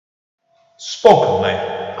Spoken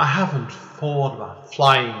Labour. I haven't thought about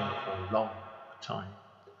flying for a long time.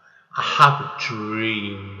 I haven't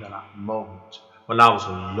dreamed of that moment when I was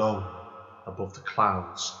alone above the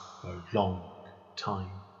clouds for a long time.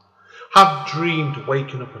 I have dreamed of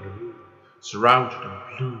waking up on a roof surrounded in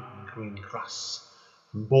blue and green grass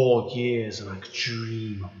for more years than I could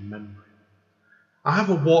dream of remembering. I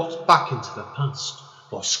haven't walked back into the past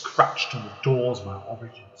or scratched on the doors of my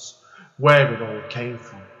origins, where it all came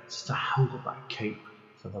from, since I held up that cape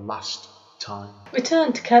for the last time.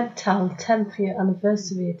 Return to Cape Town 10th Year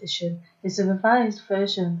Anniversary Edition is a revised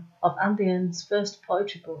version of Andy N's first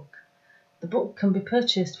poetry book. The book can be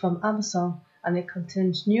purchased from Amazon and it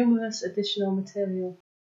contains numerous additional material.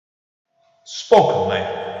 Spoken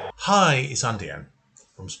Label. Hi, it's Andy N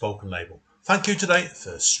from Spoken Label. Thank you today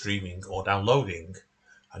for streaming or downloading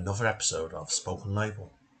another episode of Spoken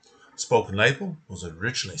Label. Spoken Label was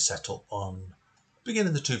originally set up on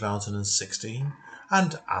beginning of 2016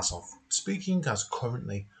 and as of speaking has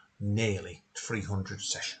currently nearly 300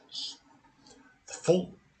 sessions. The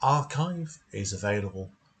full archive is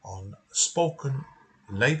available on Spoken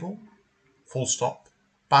Label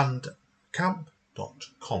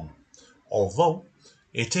bandcamp.com. Although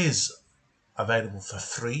it is available for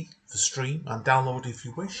free for stream and download if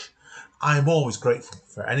you wish, I am always grateful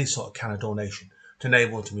for any sort of kind of donation to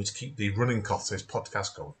enable me to keep the running costs of this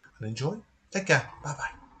podcast going. And enjoy. Take care. Bye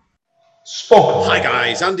bye. Spoken. Hi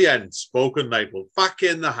guys, Andy N, Spoken Label, back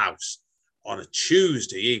in the house on a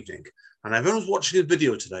Tuesday evening. And everyone's watching a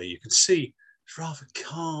video today. You can see it's rather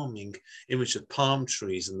calming image of palm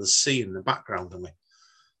trees and the sea in the background of me.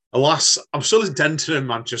 Alas, I'm still in Denton in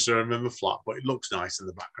Manchester. I remember flat, but it looks nice in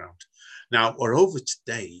the background. Now, we're over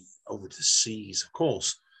today, over the seas, of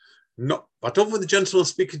course. I don't know the gentleman I'm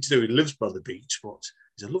speaking to, he lives by the beach, but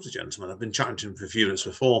he's a lovely gentleman. I've been chatting to him for a few minutes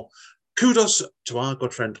before. Kudos to our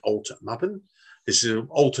good friend, Alter Mabin. This is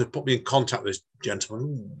Alter put me in contact with this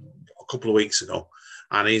gentleman a couple of weeks ago.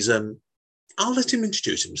 And he's, I'll let him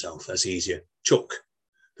introduce himself. That's easier. Chuck.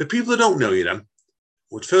 For people that don't know you then,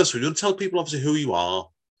 first of all, you tell people obviously who you are,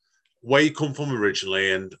 where you come from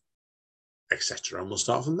originally, and etc. And we'll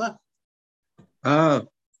start from there.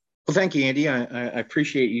 Well, thank you, Andy. I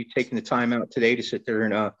appreciate you taking the time out today to sit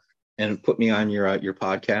there and put me on your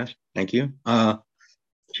podcast. Thank you.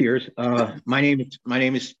 Cheers. My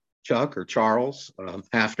name is Chuck or Charles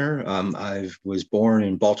Hafner. I was born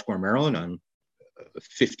in Baltimore, Maryland. I'm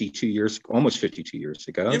 52 years, almost 52 years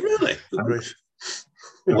ago. Yeah, really?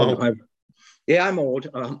 Yeah, I'm old.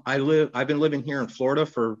 I've been living here in Florida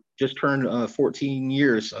for just turned 14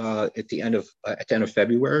 years at the end of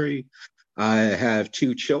February. I have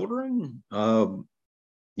two children. One's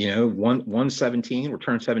 17. We'll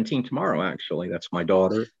turn 17 tomorrow. Actually, that's my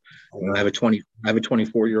daughter. I have a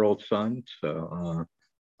 24-year-old son. So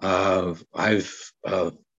I've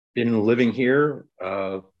been living here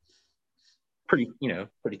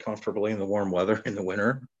pretty comfortably in the warm weather in the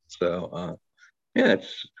winter. So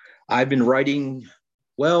I've been writing.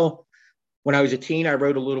 Well, when I was a teen, I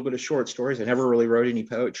wrote a little bit of short stories. I never really wrote any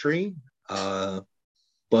poetry, but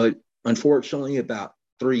unfortunately, about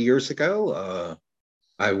 3 years ago,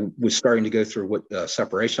 I was starting to go through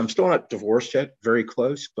separation. I'm still not divorced yet, very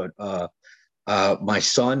close, but my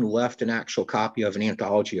son left an actual copy of an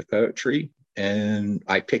anthology of poetry, and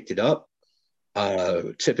I picked it up.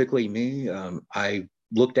 Typically me, I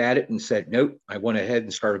looked at it and said, nope. I went ahead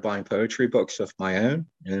and started buying poetry books of my own,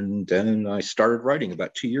 and then I started writing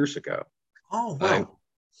about 2 years ago. Oh, wow.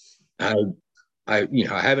 I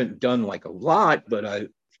haven't done like a lot, but I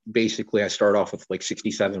started off with like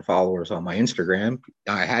 67 followers on my Instagram.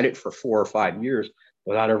 I had it for 4 or 5 years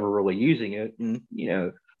without ever really using it, and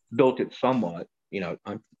built it somewhat.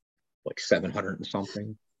 I'm like 700 and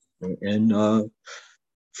something, and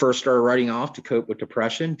first started writing off to cope with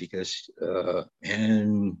depression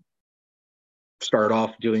and started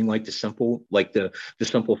off doing like the simple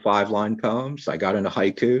 5-line poems. I got into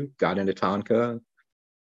haiku, got into tanka,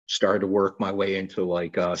 started to work my way into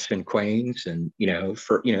like cinquains, and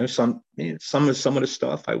some of the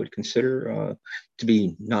stuff I would consider to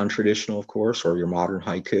be non-traditional, of course, or your modern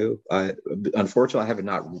haiku. Unfortunately,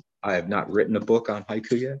 I have not written a book on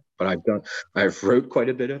haiku yet, but I've wrote quite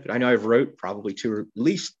a bit of it. I know I've wrote probably at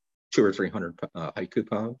least 200 or 300 haiku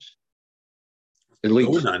poems. At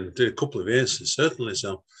least. And did a couple of years, certainly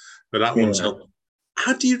so. But that one's helped.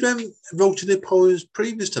 Had you wrote any poems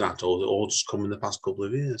previous to that, or just come in the past couple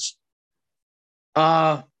of years?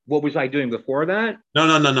 What was I doing before that?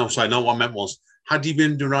 No. Sorry, no. What I meant was, had you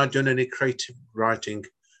been doing any creative writing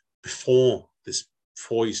before you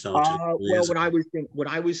started? Well, when I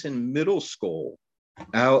was in middle school,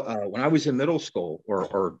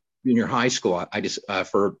 or junior high school, I just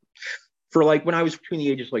for like when I was between the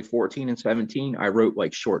ages like 14 and 17, I wrote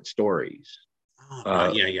like short stories.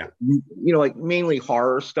 Right, yeah. Like mainly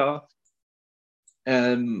horror stuff.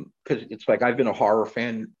 And because it's like I've been a horror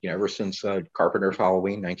fan, ever since Carpenter's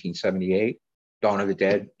Halloween, 1978, Dawn of the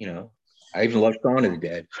Dead. I even loved Dawn of the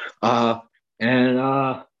Dead. I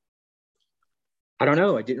don't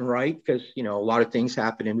know. I didn't write because a lot of things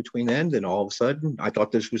happened in between then. Then all of a sudden, I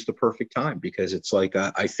thought this was the perfect time because it's like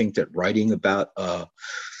I think that writing about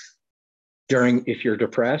if you're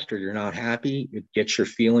depressed or you're not happy, it gets your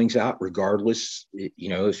feelings out, regardless,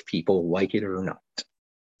 if people like it or not.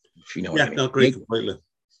 If you know what I mean. No, agree completely.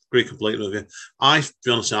 Agree completely with you. To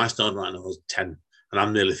be honest, I started writing when I was 10, and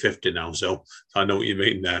I'm nearly 50 now, so I know what you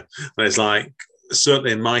mean there. And it's like,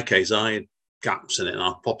 certainly in my case, I had gaps in it, and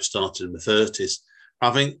I probably started in my 30s.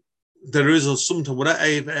 I think there is sometimes,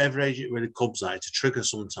 whatever age it really comes at, it's a trigger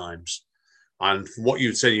sometimes. And from what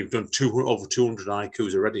you'd say, you've done over 200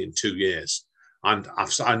 haikus already in 2 years. And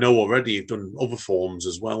I know already you've done other forms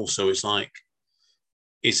as well. So it's like,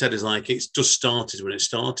 he said, it's like it's just started when it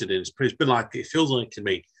started. And it's been like, it feels like to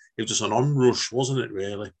me, it was just an onrush, wasn't it,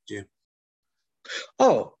 really? Yeah.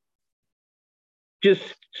 Oh, just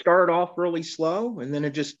started off really slow and then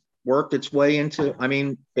it just worked its way into,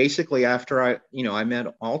 basically after I met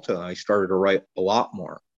Alta, I started to write a lot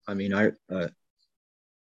more. I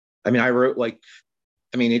wrote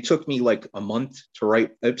it took me like a month to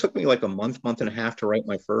write. It took me like a month and a half to write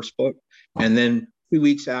my first book. And then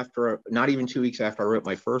not even 2 weeks after I wrote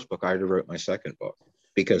my first book, I already wrote my second book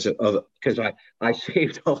because I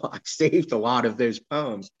saved a lot of those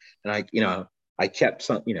poems. And I kept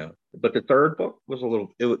some, but the third book was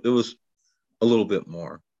it was a little bit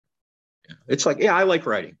more. It's like, I like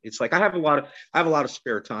writing. It's like I have a lot of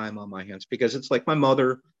spare time on my hands because it's like my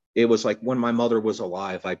mother. It was like when my mother was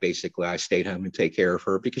alive, I stayed home and take care of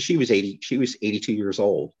her because she was 82 years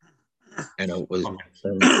old. And it was,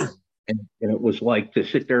 and it was like to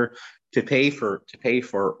sit there to pay for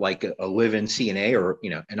like a live-in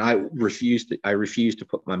CNA and I refused to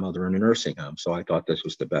put my mother in a nursing home. So I thought this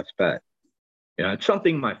was the best bet. It's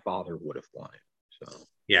something my father would have wanted. So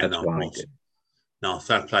that's why I did. No,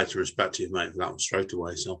 fair play to respect to you, mate, for that one straight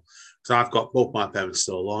away. So, because I've got both my parents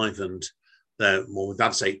still alive, and my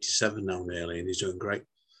dad's 87 now, nearly, and he's doing great.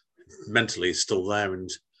 Mentally, he's still there, and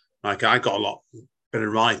like I got a lot. Been a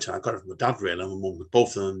writer, I got it from my dad, really. And my mum,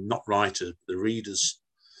 both of them not writers, the readers.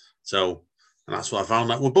 So, and that's what I found.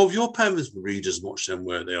 Like, well, both your parents were readers much then,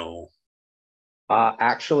 were they all?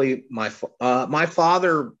 Actually, my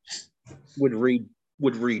father would read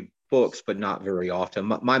books, but not very often.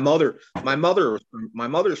 My mother's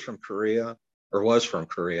from Korea, or was from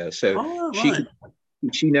Korea, so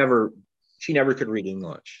she never could read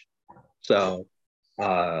English. So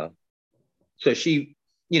she,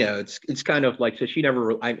 it's kind of like, so she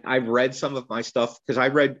never. I've read some of my stuff because I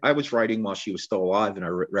was writing while she was still alive, and I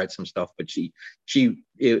read some stuff, but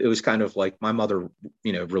it was kind of like my mother,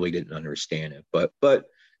 really didn't understand it, but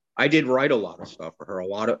I did write a lot of stuff for her.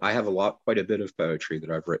 I have quite a bit of poetry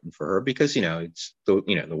that I've written for her because, it's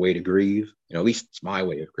the way to grieve, at least it's my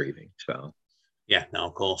way of grieving. So. Yeah, no,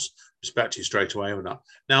 of course. Respect you straight away with that.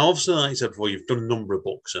 Now, obviously, like I said before, you've done a number of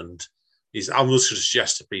books and I was going to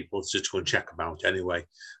suggest to people to go and check them out anyway.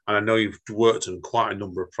 And I know you've worked on quite a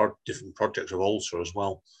number of different projects of Alta as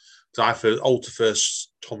well. So Alta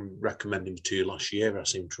first, Tom recommended me to you last year, I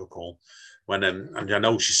seem to recall. And I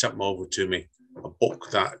know she sent them over to me, a book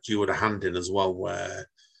that you had a hand in as well, where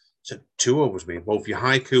two of us, both your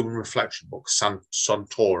haiku and reflection books,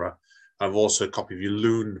 Santora. I've also a copy of your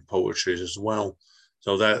loon poetry as well.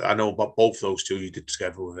 So I know about both those two you did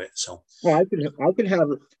together with it. So I can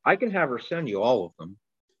have her send you all of them.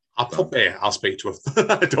 I'll speak to her.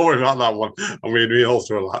 Don't worry about that one. I mean, we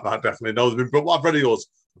also like that, definitely knows me. But what I've read of yours,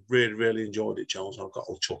 really, really enjoyed it, Charles. I've got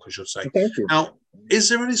a chuck, I should say. Thank you. Now, is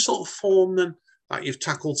there any sort of form then that you've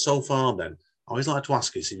tackled so far then? I always like to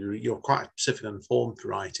ask you, so you're quite specific on form for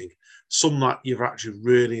writing. Some that you've actually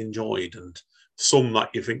really enjoyed and some that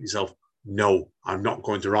you think to yourself, no, I'm not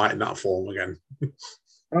going to write in that form again.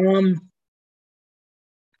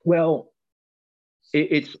 Well,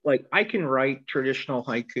 it's like I can write traditional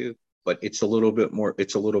haiku, but it's a little bit more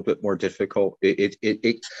difficult.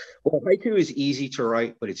 Well, haiku is easy to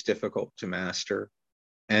write, but it's difficult to master.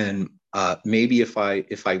 And maybe if I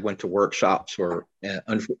went to workshops or,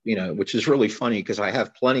 which is really funny because I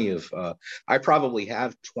have plenty of, I probably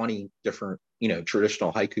have 20 different,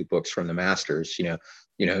 traditional haiku books from the masters, your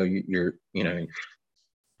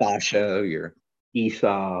Basho, your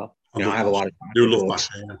Esau, I have a lot of do love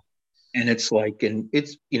Basho, yeah. and it's like, and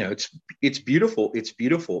it's, it's beautiful, it's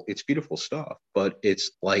beautiful stuff, but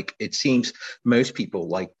it's like, it seems most people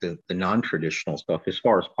like the non-traditional stuff as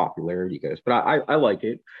far as popularity goes, but I like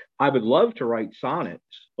it. I would love to write sonnets,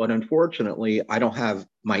 but unfortunately I don't have,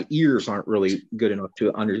 my ears aren't really good enough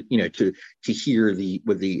to to hear the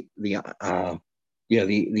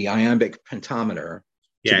iambic pentameter,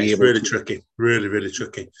 to Yeah, be it's able really to, tricky, really, really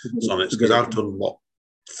tricky. Sonnets, to because get it. I've done what,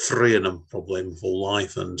 three of them probably in full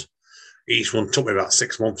life, and each one took me about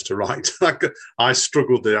 6 months to write. I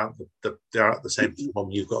struggled. They're at the same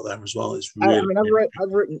problem you've got there as well. It's I really, mean,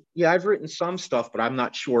 I've written some stuff, but I'm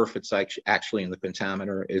not sure if it's like actually in the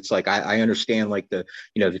pentameter. It's like I understand like the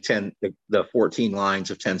 14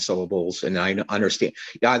 lines of 10 syllables, and I understand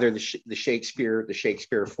either the Shakespeare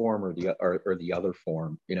form or the other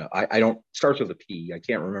form. I don't, starts with a P. I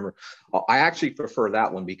can't remember. I actually prefer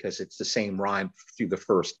that one because it's the same rhyme through the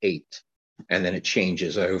first 8, and then it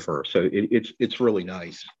changes over. So it's really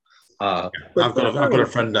nice. I've got a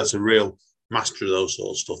friend that's a real master of those sort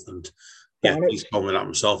of stuff, and yeah, he's told me that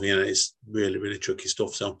himself. It's really, really tricky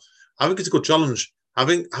stuff. So I think it's a good challenge. I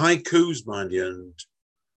think haikus, mind you, and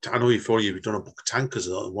I know you've done a book of tankers,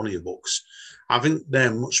 one of your books. I think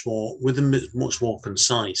they're much more, with them, much more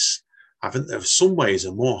concise. I think there are some ways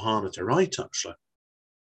are more harder to write, actually.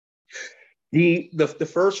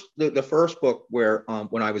 The first book where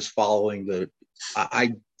when I was following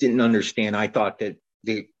I didn't understand. I thought that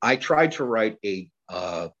I tried to write the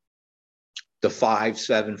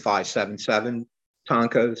 57577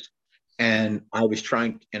 tankos, and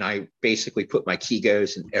I basically put my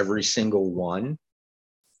kegos in every single one,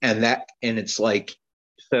 and it's like,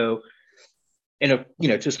 so,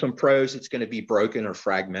 to some prose it's going to be broken or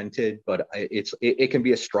fragmented, but it can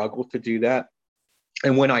be a struggle to do that.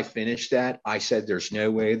 And when I finished that, I said, there's no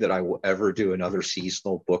way that I will ever do another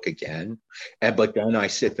seasonal book again. But then I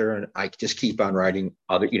sit there and I just keep on writing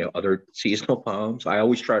other seasonal poems. I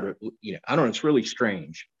always try to, I don't know, it's really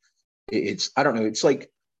strange. I don't know, it's like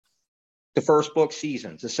the first book,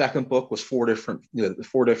 Seasons. The second book was four different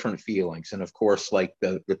feelings. And of course, like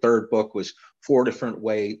the third book was four different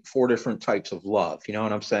types of love. You know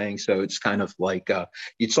what I'm saying? So it's kind of like,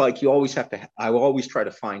 it's like you always have to, I will always try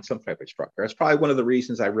to find some type of structure. That's probably one of the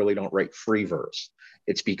reasons I really don't write free verse.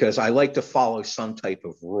 It's because I like to follow some type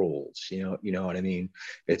of rules. You know what I mean?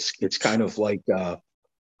 It's kind of like,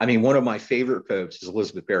 one of my favorite poets is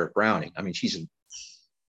Elizabeth Barrett Browning. I mean, she's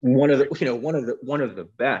one of the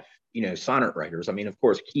best sonnet writers. I mean, of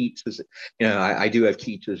course, Keats is, I do have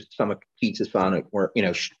some of Keats' sonnet where,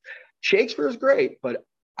 Shakespeare is great, but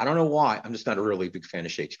I don't know why. I'm just not a really big fan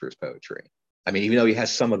of Shakespeare's poetry. I mean, even though he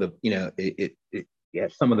has some of the, he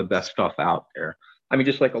has some of the best stuff out there. I mean,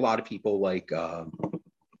 just like a lot of people like,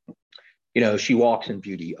 She Walks in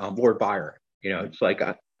Beauty, Lord Byron, it's like,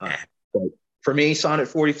 but for me, Sonnet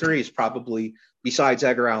 43 is probably, besides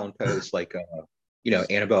Edgar Allan Poe's, like,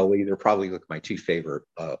 Annabel Lee, they're probably like my two favorite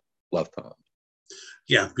love poems.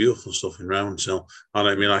 Yeah, beautiful stuff in round. So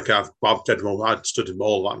I mean, like I've studied all that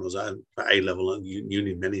when I was at A level at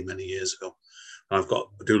uni many, many years ago. And I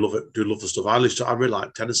do love the stuff. I really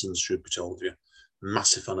like Tennyson's, should be told you.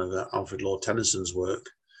 Massive fan of Alfred Lord Tennyson's work.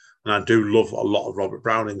 And I do love a lot of Robert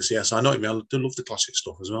Browning's. Yes, I know what you mean. I do love the classic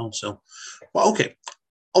stuff as well. So, but okay,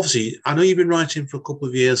 obviously, I know you've been writing for a couple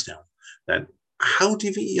of years now. Then,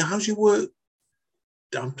 how's your work?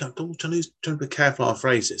 I'm trying to be careful how I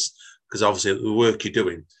phrase this, because obviously the work you're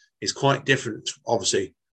doing is quite different,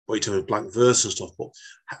 obviously, what you're doing with blank verse and stuff. But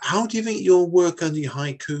how do you think your work and your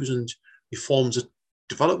haikus and your forms have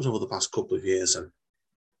developed over the past couple of years?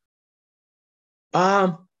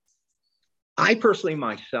 I personally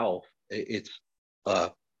myself,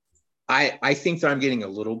 I think that I'm getting a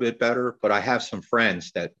little bit better, but I have some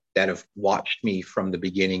friends that have watched me from the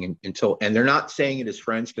beginning and they're not saying it as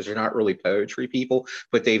friends because they're not really poetry people,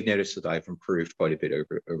 but they've noticed that I've improved quite a bit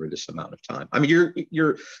over this amount of time. I mean,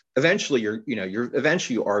 you eventually are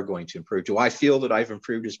going to improve. Do I feel that I've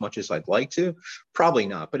improved as much as I'd like to? Probably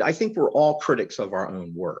not, but I think we're all critics of our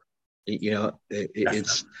own work.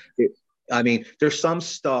 I mean, there's some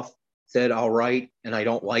stuff that I'll write and I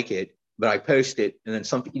don't like it, but I post it, and then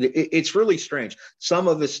it's really strange. Some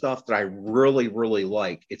of the stuff that I really, really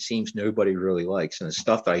like, it seems nobody really likes. And the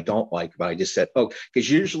stuff that I don't like, but I just said,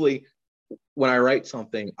 because usually when I write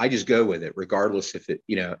something, I just go with it, regardless if it,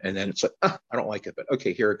 and then it's like, I don't like it, but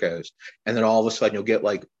okay, here it goes. And then all of a sudden you'll get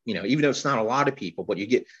like, even though it's not a lot of people, but you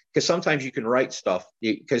get, because sometimes you can write stuff,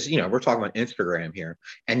 because, we're talking about Instagram here,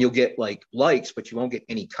 and you'll get like likes, but you won't get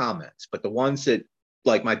any comments. But the ones that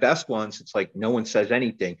like my best ones, it's like no one says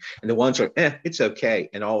anything, and the ones are, it's okay,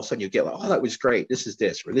 and all of a sudden you get like, oh, that was great, this is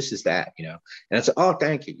this or this is that, and it's like, oh,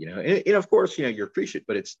 thank you, and of course, you're appreciated,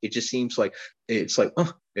 but it just seems like it's like,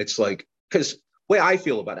 it's like, because way I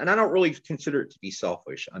feel about it, and I don't really consider it to be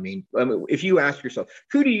selfish. I mean, if you ask yourself,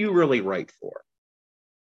 who do you really write for?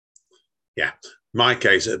 Yeah, my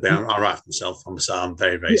case, I write for myself. I'm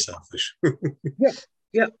very, very selfish.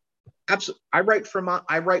 Yeah, absolutely. I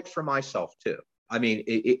write for myself too. I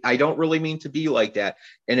mean, I don't really mean to be like that.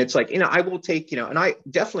 And it's like, I will take, and I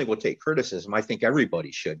definitely will take criticism. I think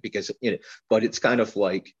everybody should, because, but it's kind of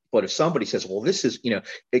like, but if somebody says, well, this is,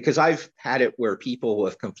 because I've had it where people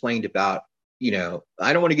have complained about, I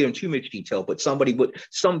don't want to get into too much detail, but somebody would,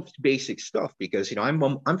 some basic stuff, because,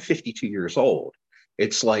 I'm 52 years old.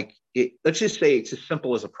 It's like, let's just say it's as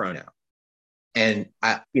simple as a pronoun. And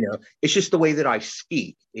it's just the way that I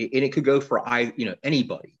speak, and it could go for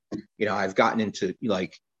anybody. I've gotten into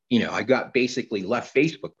I got basically left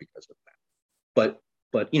Facebook because of that.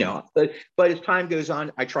 But as time goes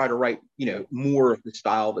on, I try to write more of the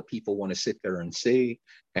style that people want to sit there and see,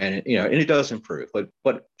 and and it does improve.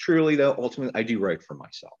 But truly though, ultimately, I do write for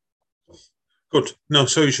myself. Good. No,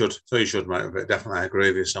 so you should, mate. Definitely, I agree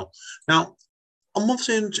with yourself. Now, I'm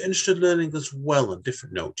obviously interested in learning as well. On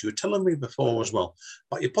different notes, you were telling me before as well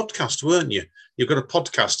about your podcast, weren't you? You've got a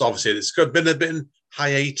podcast, obviously. It's been a bit in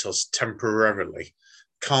hiatus temporarily.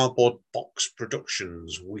 Cardboard Box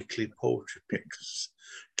Productions, weekly poetry picks.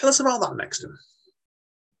 Tell us about that next time.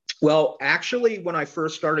 Well, actually, when I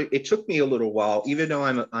first started, it took me a little while, even though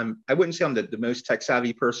I wouldn't say I'm the most tech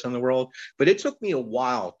savvy person in the world, but it took me a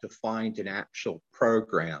while to find an actual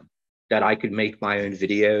program that I could make my own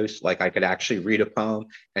videos. Like I could actually read a poem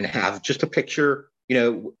and have just a picture,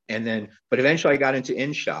 and then, but eventually I got into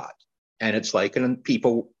InShot, and it's like, and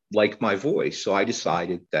people like my voice. So I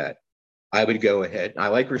decided that I would go ahead. I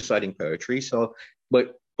like reciting poetry. So,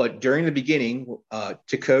 but during the beginning,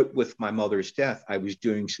 to cope with my mother's death, I was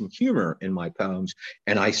doing some humor in my poems,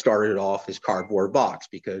 and I started off as Cardboard Box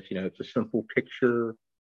because, it's a simple picture,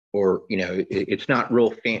 or, it's not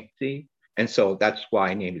real fancy. And so that's why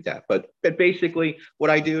I named it that. But basically what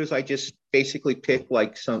I do is I just basically pick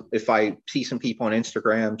like if I see some people on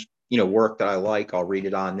Instagram, work that I like, I'll read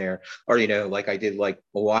it on there. Or, like I did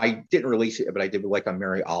I didn't release it, but I did like on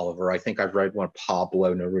Mary Oliver. I think I've read one of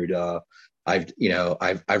Pablo Neruda.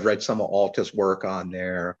 I've read some of Alta's work on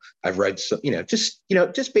there. I've read some,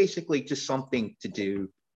 just basically just something to do,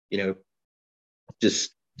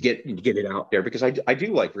 just get it out there, because I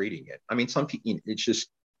do like reading it. I mean, some people,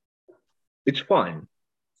 it's fun.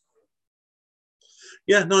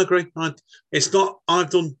 Yeah, no, I agree. It's not. I've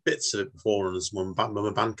done bits of it before on my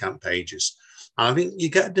Bandcamp pages, and I think you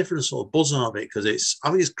get a different sort of buzz out of it, because I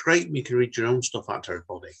think it's great when you can read your own stuff out to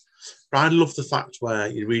everybody. But I love the fact where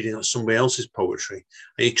you're reading out somebody else's poetry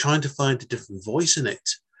and you're trying to find a different voice in it.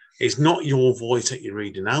 It's not your voice that you're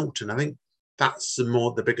reading out, and I think that's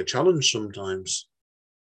the bigger challenge sometimes.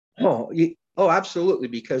 Oh, absolutely.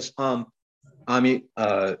 Because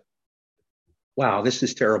wow, this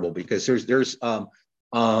is terrible, because there's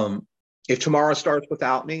If Tomorrow Starts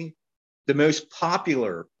Without Me, the most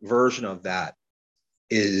popular version of that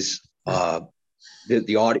is the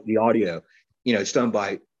audio. It's done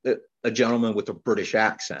by a gentleman with a British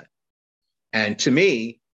accent. And to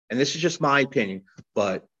me, and this is just my opinion,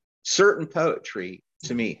 but certain poetry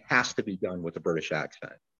to me has to be done with a British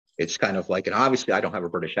accent. It's kind of like, and obviously I don't have a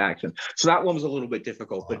British accent, so that one was a little bit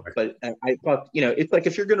difficult. But I thought, it's like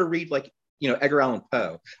if you're going to read like, Edgar Allan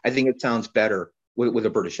Poe, I think it sounds better with a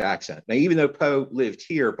British accent. Now, even though Poe lived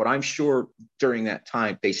here, but I'm sure during that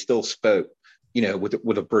time they still spoke, with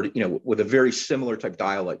a British, with a very similar type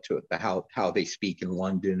dialect to it, how they speak in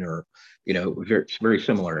London, or, very, very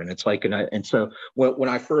similar. And it's like, and so when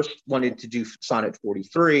I first wanted to do Sonnet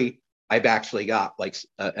 43, I've actually got like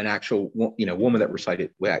an actual, woman that recited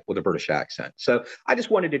with a British accent. So I just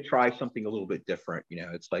wanted to try something a little bit different.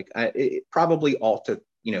 It's like, it probably Alta,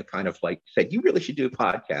 kind of like said, you really should do a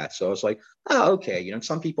podcast. So I was like, oh, okay.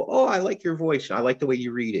 Some people, oh, I like your voice, and I like the way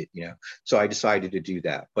you read it, so I decided to do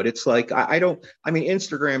that. But it's like,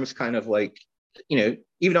 Instagram is kind of like, even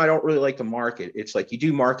though I don't really like to market, it's like you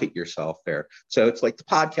do market yourself there. So it's like the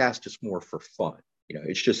podcast is more for fun.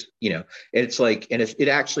 It's just, it's like, and if it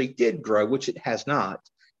actually did grow, which it has not,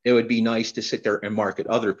 it would be nice to sit there and market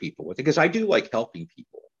other people with it, because I do like helping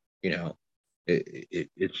people.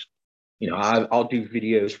 It's, I'll do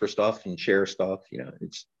videos for stuff and share stuff.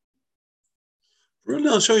 It's really,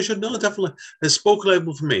 no, so you should know, definitely. The spoken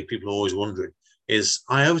label for me, people are always wondering, is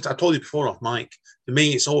I told you before off mic, for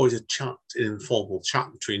me, it's always an informal chat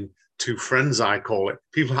between two friends, I call it.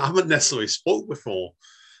 People I haven't necessarily spoke before.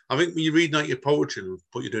 I think when you're reading out your poetry and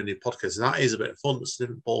what you're doing in your podcast, that is a bit of fun. It's a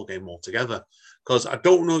different ball game altogether. Because I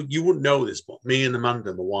don't know, you wouldn't know this, but me and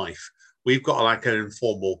Amanda, my wife, we've got like an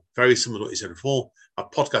informal, very similar to what you said before, a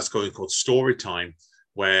podcast going called Story Time,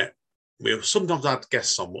 where we sometimes had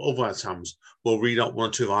guests on, but other times we'll read out one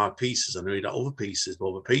or two of our pieces and read out other pieces by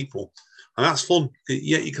other people. And that's fun.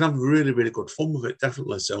 Yeah, you can have really, really good fun with it,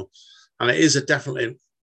 definitely. So, and it is definitely,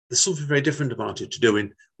 there's something very different about it to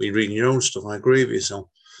doing when you're reading your own stuff. I agree with you. So,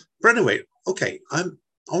 but anyway, okay, I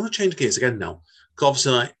want to change gears again now. Because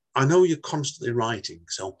obviously, I know you're constantly writing.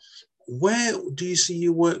 So, where do you see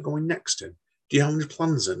your work going next to? Do you have any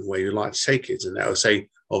plans in where you'd like to take it? And that will say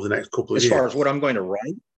over the next couple of years. As far as what I'm going to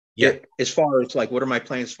write? Yeah. As far as like, what are my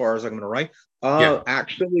plans as far as I'm going to write?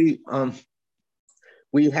 Actually,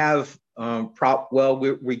 we have,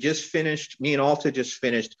 we just finished, me and Alta just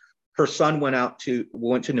finished. Her son went to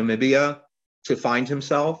Namibia to find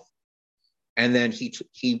himself. And then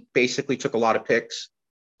he basically took a lot of pics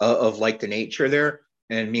of like the nature there.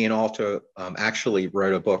 And me and Alta actually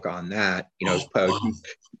wrote a book on that, as poetry.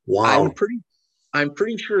 Wow. I'm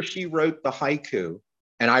pretty sure she wrote the haiku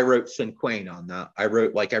and I wrote Cinquain on that. I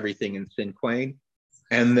wrote like everything in Cinquain.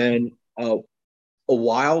 And then a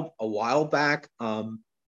while back, we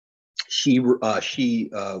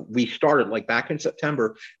started like back in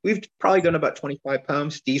September. We've probably done about 25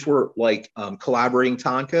 poems. These were like collaborating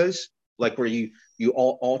tankas, like where you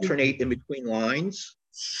all alternate in between lines.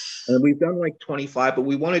 And we've done like 25, but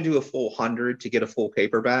we want to do a full 100 to get a full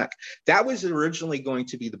paperback. That was originally going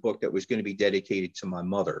to be the book that was going to be dedicated to my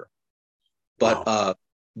mother. But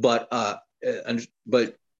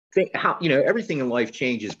think how, everything in life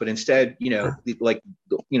changes, but instead, like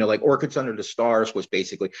Orchids Under the Stars was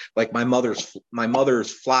basically like my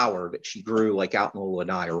mother's flower that she grew like out in the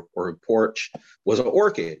lanai or porch was an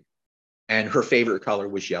orchid. And her favorite color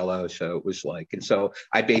was yellow. So it was like, and so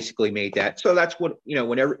I basically made that. So that's what,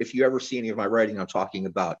 if you ever see any of my writing, I'm talking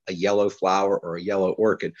about a yellow flower or a yellow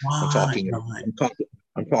orchid. I'm talking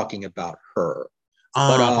about her.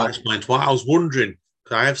 That explains why. I was wondering,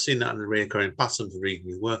 because I have seen that in the recurring pattern for reading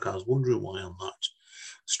your work. I was wondering why on that.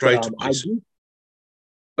 Straight away.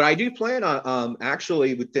 But I do plan on,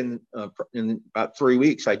 actually within in about 3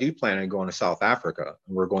 weeks, I do plan on going to South Africa,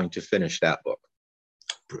 and we're going to finish that book.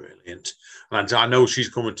 Brilliant. And I know she's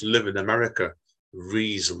coming to live in America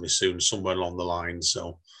reasonably soon, somewhere along the line.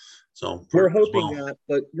 So we're hoping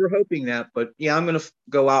that, but yeah, I'm going to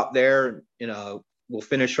go out there. We'll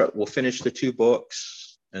finish the 2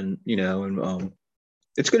 books, and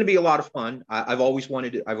it's going to be a lot of fun. I've always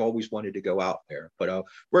wanted to go out there, but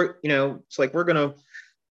it's like we're going to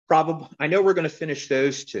I know we're going to finish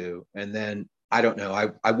those 2, and then I don't know.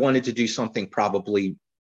 I wanted to do something probably.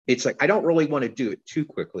 It's like I don't really want to do it too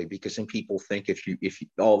quickly, because then people think if you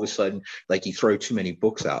all of a sudden like you throw too many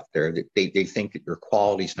books out there, that they think that your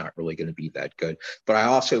quality's not really going to be that good. But I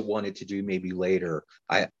also wanted to do maybe later.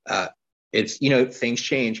 It's things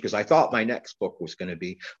change, because I thought my next book was going to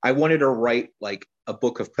be, I wanted to write like a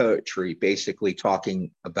book of poetry, basically talking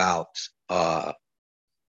about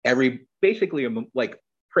like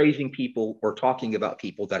praising people or talking about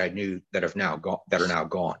people that I knew that are now gone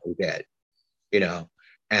or dead,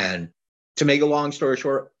 And to make a long story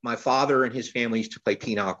short, my father and his family used to play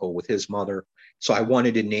pinochle with his mother. So I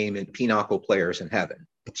wanted to name it Pinochle Players in Heaven.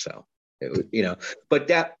 So, but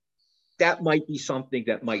that might be something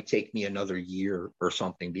that might take me another year or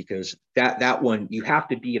something, because that one, you have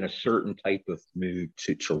to be in a certain type of mood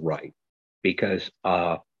to write, because,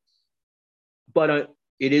 but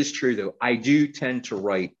it is true though. I do tend to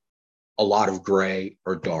write a lot of gray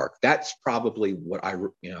or dark. That's probably what I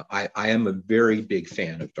am a very big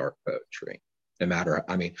fan of dark poetry. No matter,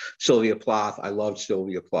 Sylvia Plath, I loved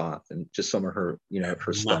Sylvia Plath and just some of her,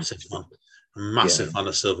 her stuff. Massive fan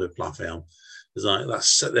of Sylvia Plath. It's like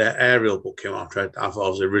their Ariel book came out. I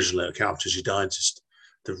was originally a character. She died. Just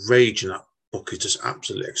the rage in that book is just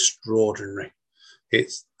absolutely extraordinary.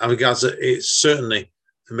 It's certainly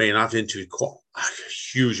for me, and I've interviewed quite a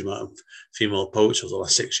huge amount of female poets over the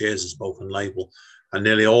last 6 years as spoken label, and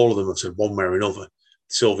nearly all of them have said one way or another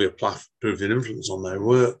Sylvia Plath proved an influence on their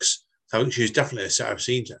works. So I think she's definitely a set of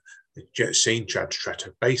scenes that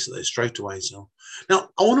basically straight away. So now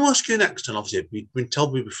I want to ask you next, and obviously you've been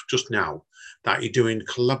told me just now that you're doing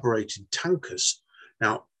collaborating tankas.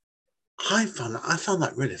 Now I found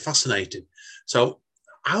that really fascinating. So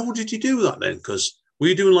how did you do that then? Because were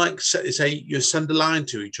you doing like, say you send a line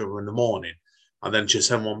to each other in the morning and then just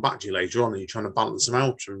send one back to you later on, and you're trying to balance them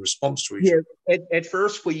out in response to each other? At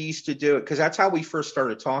first we used to do it because that's how we first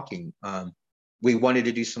started talking. we wanted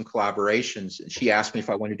to do some collaborations. And she asked me if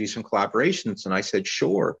I wanted to do some collaborations, and I said,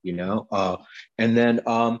 sure, and then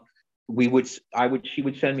she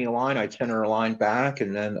would send me a line, I'd send her a line back,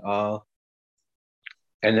 and then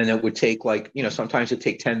it would take sometimes it'd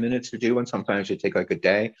take 10 minutes to do, and sometimes it'd take like a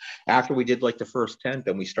day. After we did like the first 10,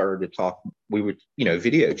 then we started to talk. We would,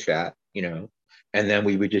 video chat, and then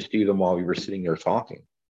we would just do them while we were sitting there talking.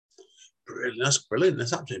 Brilliant. That's brilliant.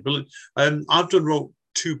 That's absolutely brilliant. I've wrote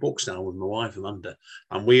 2 books now with my wife Amanda,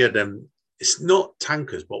 and we had it's not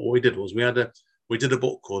tankers, but what we did was we did a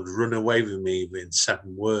book called Run Away With Me in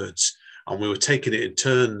 7 words, and we were taking it in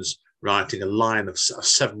turns, writing a line of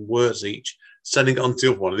 7 words each, sending it on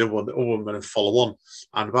to the other one would follow on.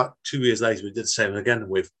 And about 2 years later, we did the same again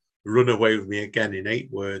with Run Away With Me again in 8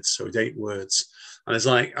 words. So it's 8 words. And it's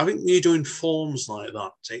like, I think when you're doing forms like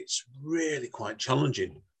that, it's really quite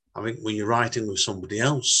challenging. I think when you're writing with somebody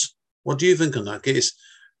else, what do you think on that case?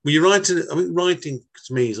 When you're writing, I think writing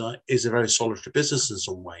to me is a very solitary business in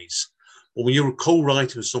some ways. But when you're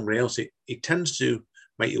co-writing with somebody else, it tends to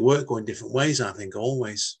make your work go in different ways, I think,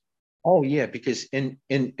 always. Oh, yeah, because in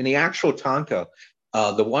the actual tanka,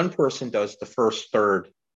 the one person does the first, third,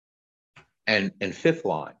 and fifth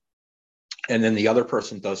line. And then the other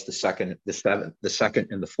person does the second, the seventh, the second,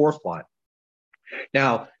 and the fourth line.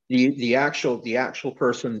 Now, the actual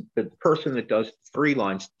person, the person that does 3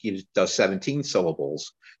 lines does 17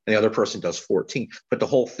 syllables, and the other person does 14. But the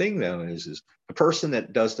whole thing, though, is the person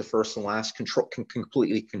that does the first and last can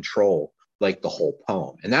completely control like the whole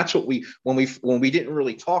poem. And that's what when we didn't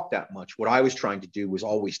really talk that much, what I was trying to do was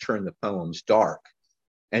always turn the poems dark,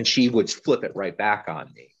 and she would flip it right back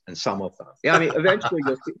on me. And some of them, yeah, I mean,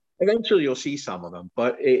 eventually you'll see some of them,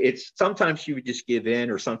 but it's sometimes she would just give in,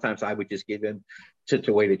 or sometimes I would just give in to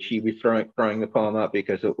the way that she was throwing the poem up,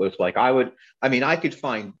 because it was like I could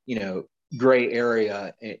find gray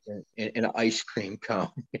area in an ice cream cone.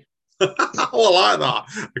 Oh, I like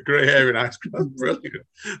that. A grey hair in ice cream. Brilliant.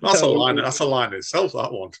 That's a line. That's a line itself,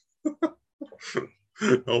 that one.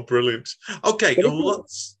 Oh, brilliant. Okay,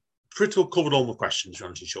 let's pretty well covered all the questions,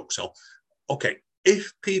 Randy Chuck. So, okay,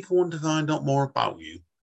 if people want to find out more about you,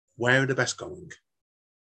 where are the best going?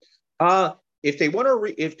 If they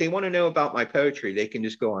want to know about my poetry, they can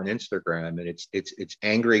just go on Instagram, and it's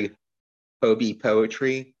Angry Hobie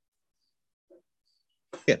Poetry.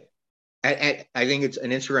 Yeah. I think it's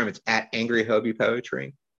an Instagram. It's at Angry Hobie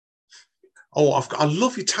Poetry. Oh, I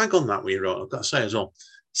love your tag on that we wrote. I've got to say as well,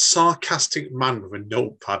 sarcastic man with a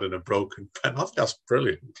notepad and a broken pen. I think that's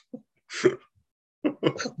brilliant.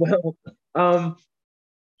 Well,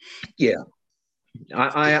 yeah,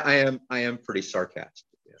 I am pretty sarcastic.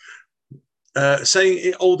 Yeah.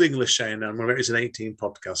 Saying Old English saying, and it's an 18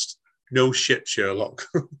 podcast. No shit, Sherlock.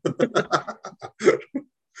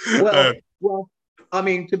 Well. I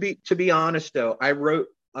mean, to be honest, though, I wrote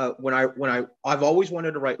I've always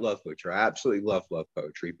wanted to write love poetry. I absolutely love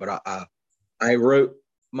poetry, but I wrote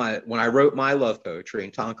when I wrote my love poetry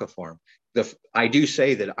in tanka form. I do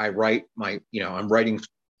say that I write I'm writing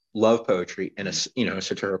love poetry in a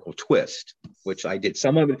satirical twist, which I did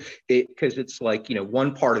some of it because it's like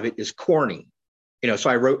one part of it is corny, so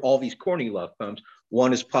I wrote all these corny love poems.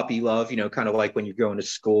 One is puppy love, kind of like when you're going to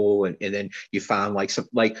school, and then you found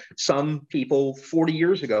some people 40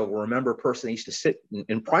 years ago will remember a person that used to sit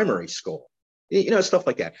in primary school, stuff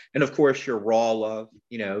like that. And of course, your raw love,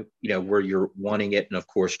 where you're wanting it, and of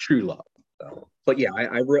course, true love. So, but yeah,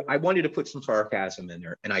 I wanted to put some sarcasm in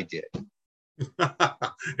there, and I did.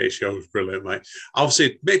 It shows brilliant, mate.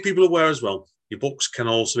 Obviously, make people aware as well. Your books can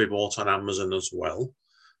also be bought on Amazon as well.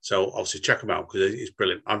 So obviously check them out because it's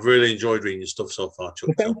brilliant. I've really enjoyed reading your stuff so far, Chuck.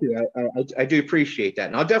 Well, thank you. I do appreciate that,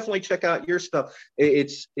 and I'll definitely check out your stuff.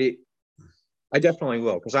 I definitely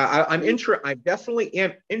will, because I definitely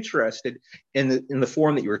am interested in the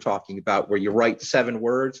form that you were talking about, where you write 7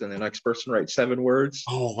 words and the next person writes 7 words.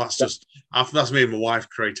 Oh, that's me and my wife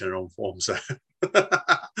creating our own forms.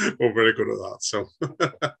 We're very good at that. So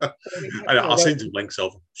I'll send you links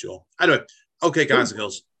over, sure. Anyway, okay, guys and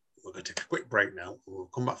girls. We're going to take a quick break now. We'll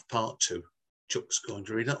come back for part 2. Chuck's going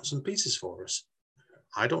to read out some pieces for us.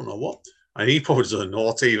 I don't know what. And he probably doesn't know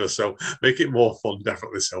what either, so make it more fun,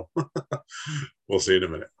 definitely so. We'll see you in a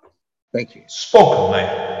minute. Thank you. Spoken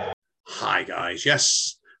Label. Hi, guys.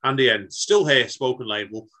 Yes, Andy N. Still here, Spoken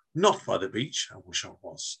Label. Not by the beach. I wish I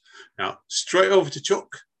was. Now, straight over to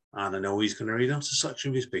Chuck, and I know he's going to read out a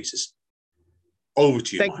selection of his pieces. Over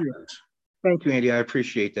to you, my friend. Thank you, Andy. I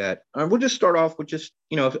appreciate that. We'll just start off with just,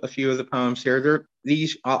 a few of the poems here.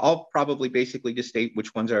 I'll probably basically just state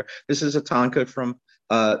which ones are. This is a tanka from,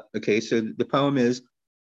 so the poem is,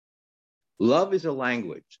 love is a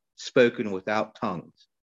language spoken without tongues.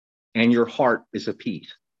 and your heart is a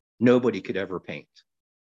piece nobody could ever paint.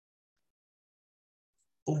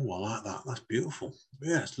 Oh, I like that. That's beautiful.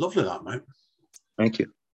 Yeah, it's lovely, that, mate. Thank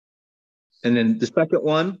you. And then the second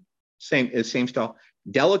one, same style.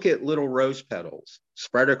 Delicate little rose petals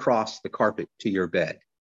spread across the carpet to your bed,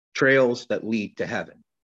 trails that lead to heaven.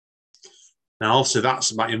 Now, also,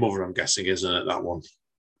 that's about your mother, I'm guessing, isn't it, that one?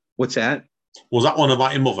 What's that? Was that one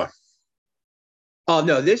about your mother? Oh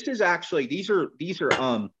no, this is actually these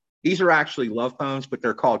are actually love poems, but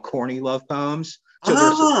they're called corny love poems.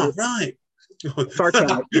 So right.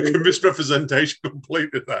 Misrepresentation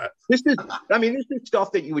completely there. This is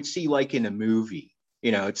stuff that you would see like in a movie.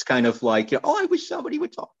 You know, it's kind of like, oh, I wish somebody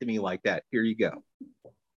would talk to me like that. Here you go.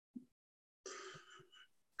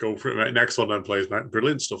 Go for it, mate. Next one then, please, mate.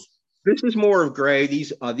 Brilliant stuff. This is more of gray.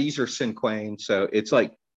 These are cinquain. So it's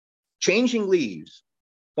like changing leaves,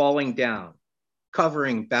 falling down,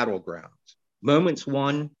 covering battlegrounds, moments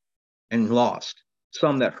won and lost,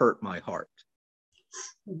 some that hurt my heart.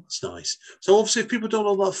 That's nice. So obviously, if people don't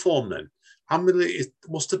know that form, then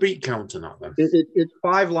what's the beat count on that then? It's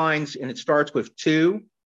 5 lines, and it starts with 2,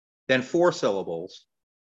 then 4 syllables,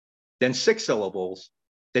 then 6 syllables,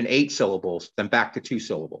 then 8 syllables, then back to 2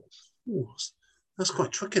 syllables. Ooh, that's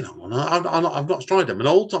quite tricky, that one. I've not tried them. And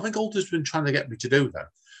I think Alder's been trying to get me to do them.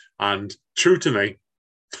 And true to me.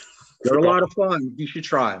 They're a lot of fun. You should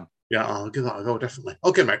try them. Yeah, I'll give that a go, definitely.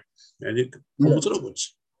 Okay, mate. And onwards and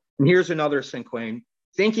upwards. And here's another cinquain.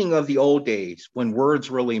 Thinking of the old days when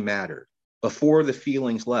words really mattered, before the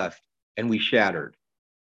feelings left and we shattered.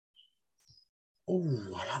 Oh, I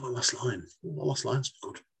like the last line. Oh, the last line's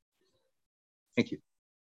good. Thank you.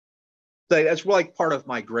 So that's like part of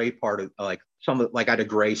my gray part of I had a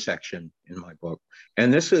gray section in my book.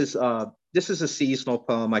 And this is a seasonal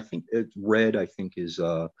poem. I think it's red, is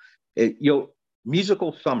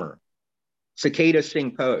musical summer. Cicadas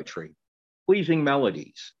sing poetry, pleasing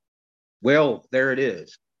melodies. Well, there it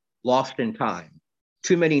is, lost in time.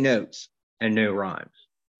 Too many notes and no rhymes.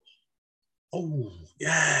 Oh,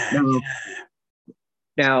 yeah.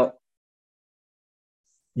 Now,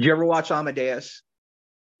 did you ever watch Amadeus?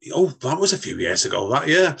 Oh, that was a few years ago. That,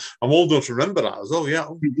 yeah. I'm old enough to remember that as well. Yeah.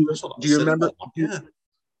 Do you remember? Yeah.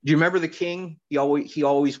 Do you remember the king? He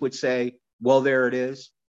always would say, "Well, there it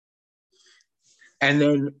is." And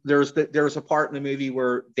then there was a part in the movie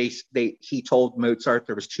where he told Mozart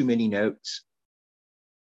there was too many notes.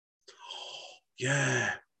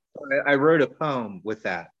 Yeah. I wrote a poem with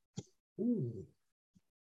that. Ooh.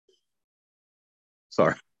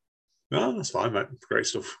 Sorry. No, that's fine, mate. Great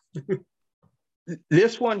stuff.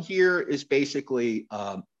 This one here is basically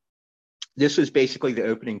the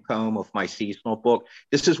opening poem of my seasonal book.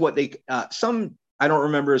 This is what I don't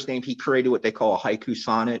remember his name. He created what they call a haiku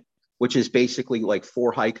sonnet, which is basically like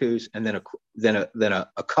 4 haikus and then a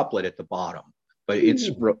couplet at the bottom. But it's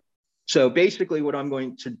so basically what I'm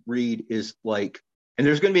going to read is like, and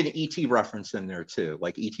there's going to be an ET reference in there too,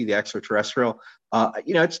 like ET the extraterrestrial.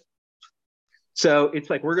 It's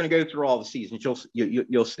like we're going to go through all the seasons.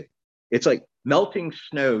 You'll see. It's like melting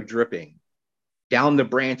snow dripping down the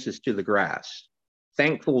branches to the grass,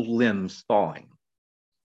 thankful limbs thawing.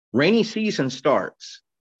 Rainy season starts,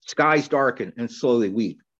 skies darken and slowly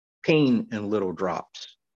weep, pain in little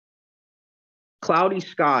drops. Cloudy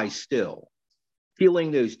skies still,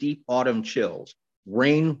 feeling those deep autumn chills.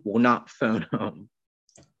 Rain will not phone home.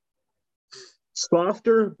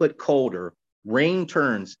 Softer but colder, rain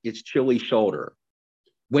turns its chilly shoulder.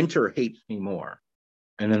 Winter hates me more.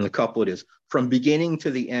 And then the couplet is, from beginning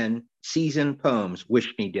to the end, season poems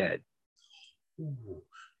wish me dead.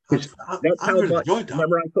 That's how much.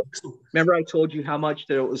 Remember I told you how much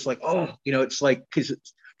that it was like, it's like, because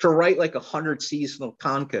to write like 100 seasonal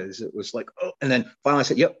tankas, it was like, and then finally I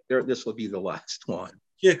said, yep, this will be the last one.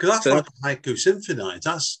 Yeah, because that's like a haiku symphony.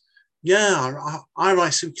 I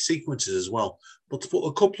write sequences as well, but to put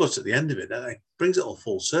a couplet at the end of it, that brings it all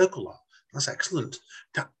full circle. That's excellent.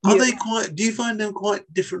 They quite? Do you find them quite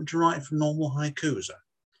different to write from normal haikus?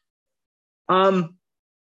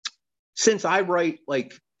 Since I write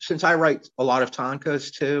a lot of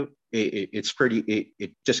tankas too, it's pretty.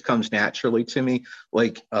 It just comes naturally to me.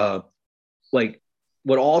 Like what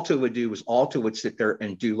Alta would do was Alta would sit there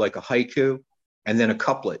and do like a haiku, and then a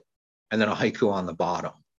couplet, and then a haiku on the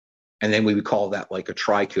bottom, and then we would call that like a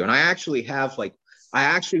triku. And I actually had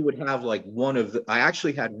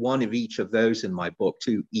one of each of those in my book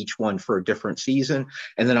too, each one for a different season.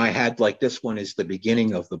 And then I had like this one is the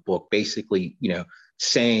beginning of the book, basically,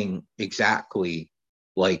 saying exactly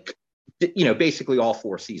like, basically all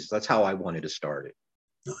 4 seasons. That's how I wanted to start it.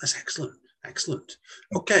 No, that's excellent. Excellent.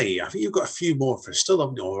 Okay, I think you've got a few more for us still,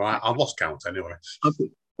 haven't you? All right, I've lost count anyway. Okay.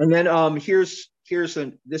 And then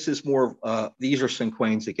this is more, these are St.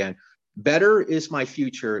 Quains again. Better is my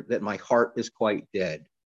future that my heart is quite dead,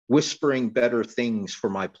 whispering better things for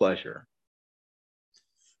my pleasure.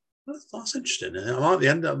 That's interesting. I like the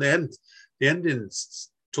end. The ending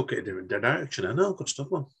took it a different direction. I know, good stuff,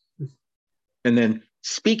 man. And then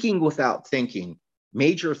speaking without thinking,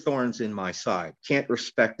 major thorns in my side, can't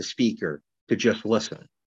respect the speaker to just listen.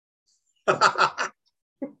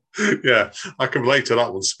 Yeah, I can relate to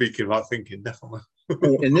that one, speaking without thinking, definitely.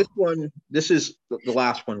 And this is the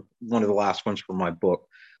last one of the last ones from my book.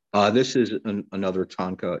 This is another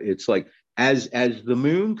tanka. It's like, as the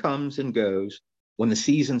moon comes and goes, when the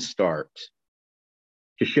season starts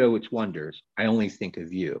to show its wonders, I only think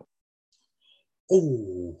of you.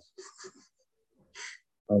 Oh.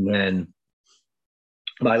 And then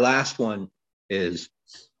my last one is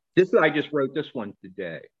this. I just wrote this one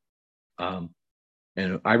today.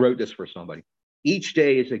 And I wrote this for somebody. Each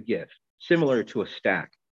day is a gift, similar to a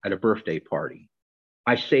stack at a birthday party.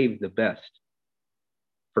 I saved the best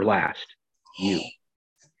for last. You.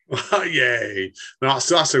 Yay. No,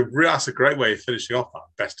 that's a great way of finishing off that.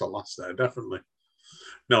 Best to last there, definitely.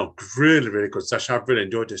 No, really, really good session. I've really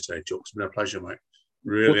enjoyed this today, Chuck. It's been a pleasure, mate.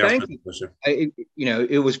 Really, well, thank you.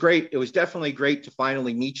 It was great. It was definitely great to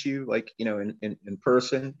finally meet you, in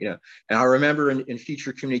person. And I remember in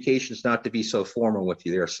future communications not to be so formal with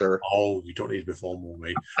you there, sir. Oh, you don't need to be formal with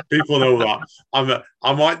me. People know that.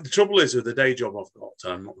 The trouble is with the day job I've got,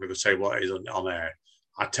 and I'm not going to say what it is on air.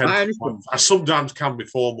 I sometimes can be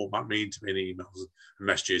formal, that means to me in emails and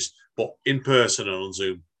messages, but in person and on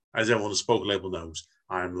Zoom, as everyone on Spoken Label knows,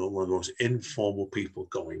 I'm one of the most informal people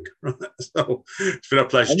going. So it's been a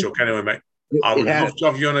pleasure, Chuck. Anyway, mate, I would love to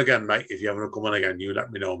have you on again, mate. If you ever come on again, you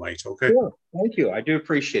let me know, mate. Okay. Sure. Thank you. I do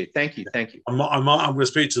appreciate it. Thank you. I'm going to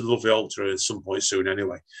speak to the lovely Ultra at some point soon,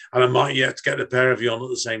 anyway, and I might yet get a pair of you on at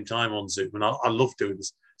the same time on Zoom. And I love doing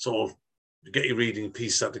this sort of get you reading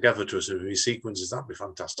pieces that together to us in these sequences. That'd be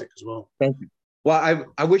fantastic as well. Thank you. Well,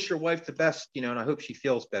 I wish your wife the best, and I hope she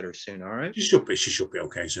feels better soon. All right. She should be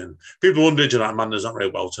okay soon. People wonder that Amanda's not very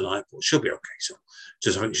well tonight, but she'll be okay. So,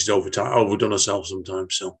 I think she's overdone herself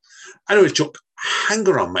sometimes. So, anyway, Chuck, hang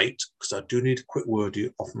around, mate, because I do need a quick word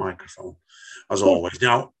off microphone, as always.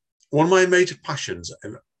 Now, one of my major passions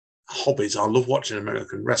and hobbies, I love watching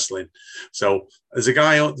American wrestling. So, there's a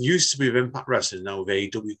guy who used to be with Impact Wrestling, now with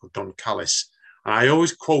AEW, called Don Callis, and I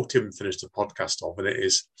always quote him, finish the podcast off, and it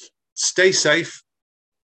is, stay safe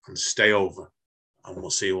and stay over. And we'll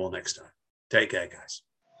see you all next time. Take care, guys.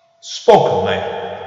 Spoken, mate.